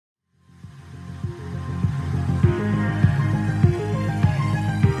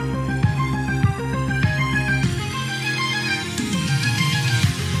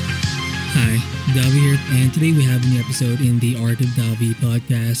Davi here, and today we have a new episode in the Art of Davi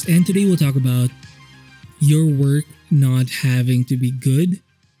podcast. And today we'll talk about your work not having to be good,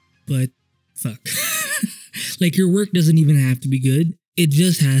 but fuck. Like your work doesn't even have to be good, it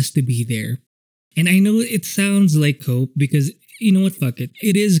just has to be there. And I know it sounds like cope because, you know what, fuck it.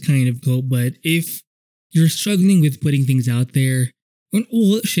 It is kind of cope, but if you're struggling with putting things out there,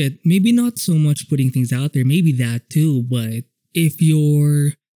 well, shit, maybe not so much putting things out there, maybe that too, but if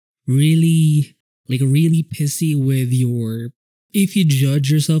you're really pissy with if you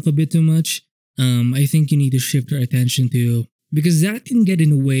judge yourself a bit too much, I think you need to shift your attention to, because that can get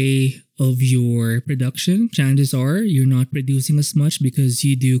in the way of your production. Chances are you're not producing as much because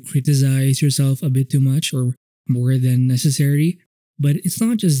you do criticize yourself a bit too much or more than necessary. But it's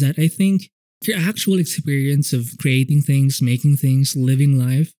not just that. I think your actual experience of creating things, making things, living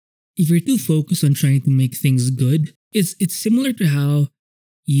life, if you're too focused on trying to make things good, it's similar to how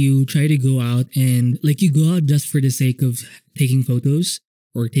you try to go out and you go out just for the sake of taking photos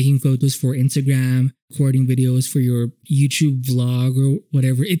or taking photos for Instagram, recording videos for your YouTube vlog or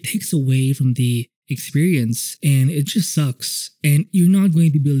whatever. It takes away from the experience and it just sucks. And you're not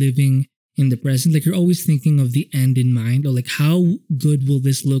going to be living in the present. You're always thinking of the end in mind, or how good will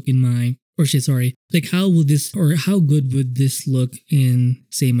this look in my, how good would this look in,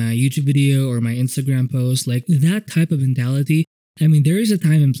 say, my YouTube video or my Instagram post? That type of mentality. I mean, there is a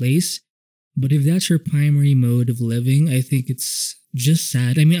time and place, but if that's your primary mode of living, I think it's just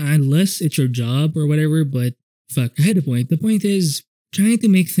sad. I mean, unless it's your job or whatever, but fuck, I had a point. The point is, trying to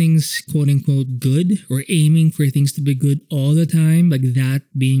make things quote unquote good or aiming for things to be good all the time, that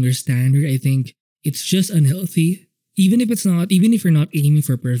being your standard, I think it's just unhealthy. Even if you're not aiming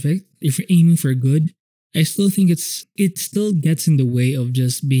for perfect, if you're aiming for good, I still think it still gets in the way of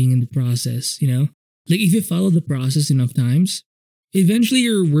just being in the process, you know? If you follow the process enough times, eventually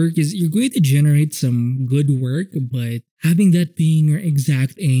you're going to generate some good work, but having that being your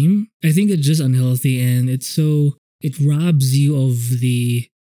exact aim, I think it's just unhealthy, and it robs you of the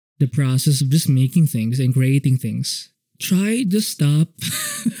process of just making things and creating things. Just stop.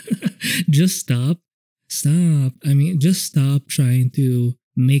 Just stop. Stop. I mean, just stop trying to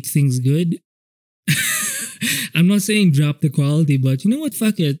make things good. I'm not saying drop the quality, but you know what?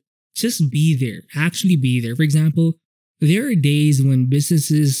 Fuck it. Just be there. Actually be there. For example, there are days when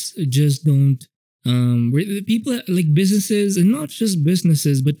businesses just don't, people businesses, and not just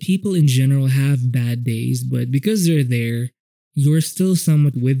businesses, but people in general have bad days, but because they're there, you're still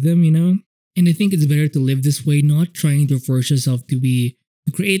somewhat with them, you know? And I think it's better to live this way, not trying to force yourself to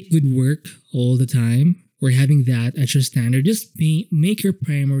create good work all the time or having that as your standard. Just make your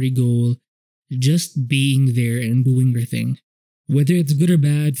primary goal just being there and doing your thing. Whether it's good or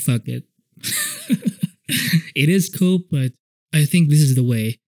bad, fuck it. It is cope, but I think this is the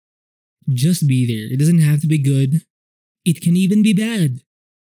way. Just be there. It doesn't have to be good. It can even be bad,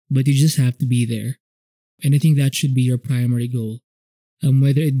 but you just have to be there. And I think that should be your primary goal.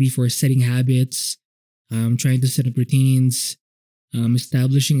 Whether it be for setting habits, trying to set up routines,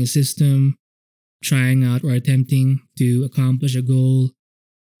 establishing a system, trying out or attempting to accomplish a goal,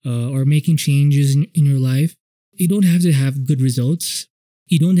 or making changes in your life. You don't have to have good results.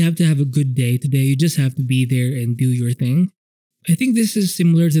 You don't have to have a good day today. You just have to be there and do your thing. I think this is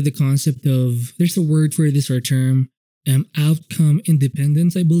similar to the concept of, there's a word for this or term, outcome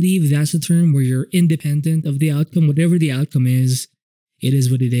independence. I believe that's a term where you're independent of the outcome. Whatever the outcome is, it is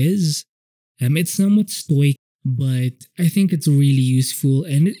what it is. It's somewhat stoic, but I think it's really useful,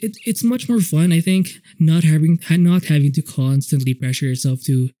 and it's much more fun. I think not having to constantly pressure yourself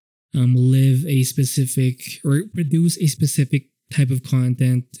to live a specific or produce a specific type of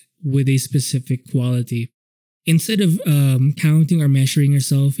content with a specific quality. Instead of counting or measuring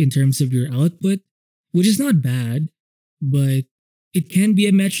yourself in terms of your output, which is not bad, but it can be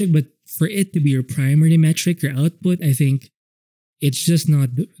a metric, but for it to be your primary metric, your output, I think it's just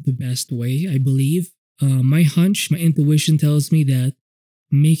not the best way, I believe. My hunch, my intuition tells me that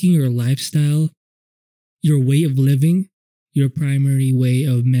making your lifestyle, your way of living, your primary way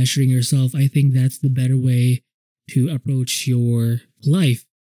of measuring yourself, I think that's the better way to approach your life.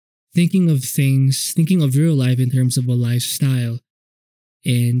 Thinking of your life in terms of a lifestyle.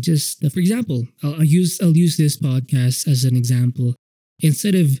 And just, for example, I'll use this podcast as an example.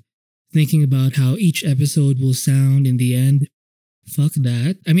 Instead of thinking about how each episode will sound in the end, fuck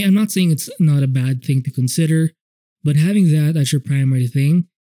that. I mean, I'm not saying it's not a bad thing to consider, but having that as your primary thing,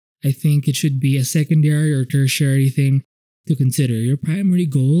 I think it should be a secondary or tertiary thing to consider. Your primary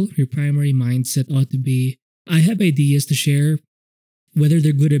goal, your primary mindset ought to be, I have ideas to share. Whether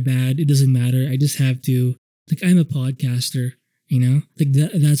they're good or bad, it doesn't matter. I just have to, I'm a podcaster, you know?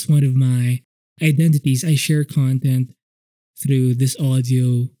 That's one of my identities. I share content through this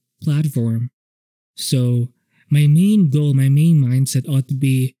audio platform. So my main goal, my main mindset ought to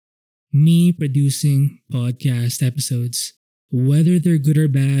be me producing podcast episodes. Whether they're good or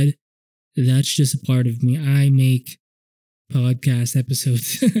bad, that's just a part of me. I make podcast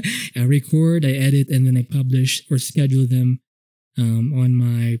episodes. I record, I edit, and then I publish or schedule them on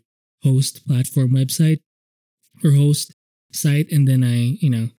my host platform website or host site, and then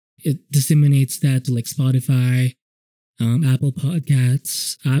it disseminates that to like Spotify, Apple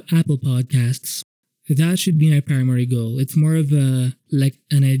Podcasts. That should be my primary goal. It's more of a like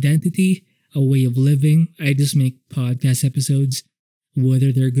an identity, a way of living. I just make podcast episodes,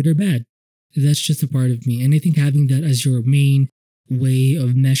 whether they're good or bad. That's just a part of me. And I think having that as your main way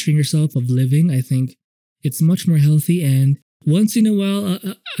of measuring yourself, of living, I think it's much more healthy. And once in a while,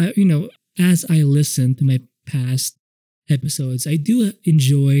 as I listen to my past episodes, I do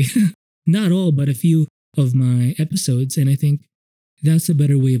enjoy, not all, but a few of my episodes. And I think that's a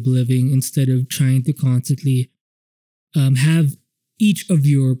better way of living instead of trying to constantly have each of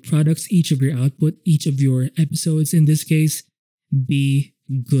your products, each of your output, each of your episodes in this case, be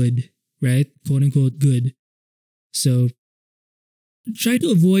good, right? Quote unquote good. So try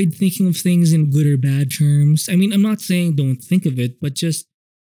to avoid thinking of things in good or bad terms. I mean, I'm not saying don't think of it, but just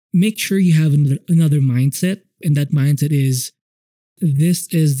make sure you have another mindset. And that mindset is, this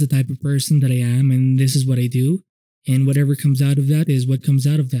is the type of person that I am, and this is what I do. And whatever comes out of that is what comes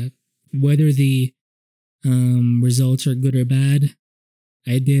out of that. Whether the results are good or bad,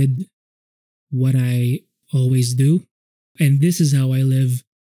 I did what I always do. And this is how I live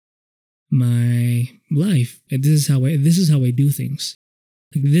my life. And this is how I do things.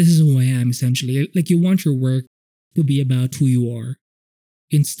 Like, this is who I am, essentially. Like, you want your work to be about who you are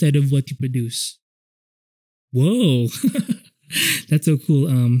instead of what you produce. Whoa. That's so cool.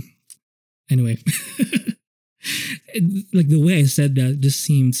 Anyway. Like, the way I said that just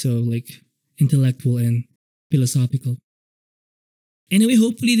seemed so like intellectual and philosophical. Anyway,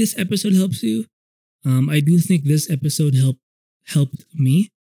 hopefully this episode helps you. I do think this episode helped me.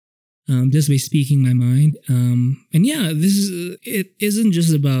 Just by speaking my mind. And yeah, it isn't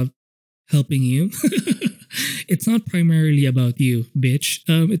just about helping you. It's not primarily about you, bitch.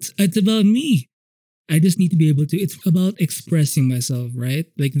 It's about me. I just need to be able to. It's about expressing myself, right?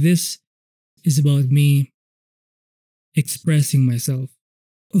 Like, this is about me expressing myself.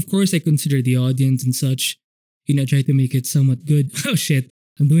 Of course, I consider the audience and such. Try to make it somewhat good. Oh shit,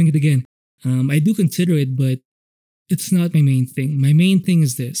 I'm doing it again. I do consider it, but it's not my main thing. My main thing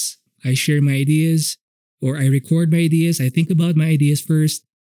is this. I share my ideas, or I record my ideas. I think about my ideas first,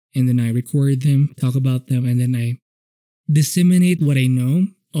 and then I record them, talk about them, and then I disseminate what I know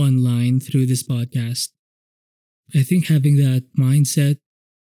online through this podcast. I think having that mindset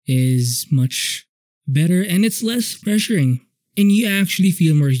is much better, and it's less pressuring, and you actually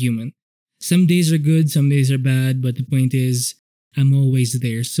feel more human. Some days are good, some days are bad, but the point is, I'm always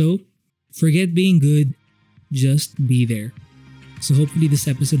there. So forget being good, just be there. So hopefully this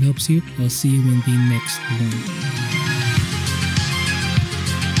episode helps you. I'll see you in the next one.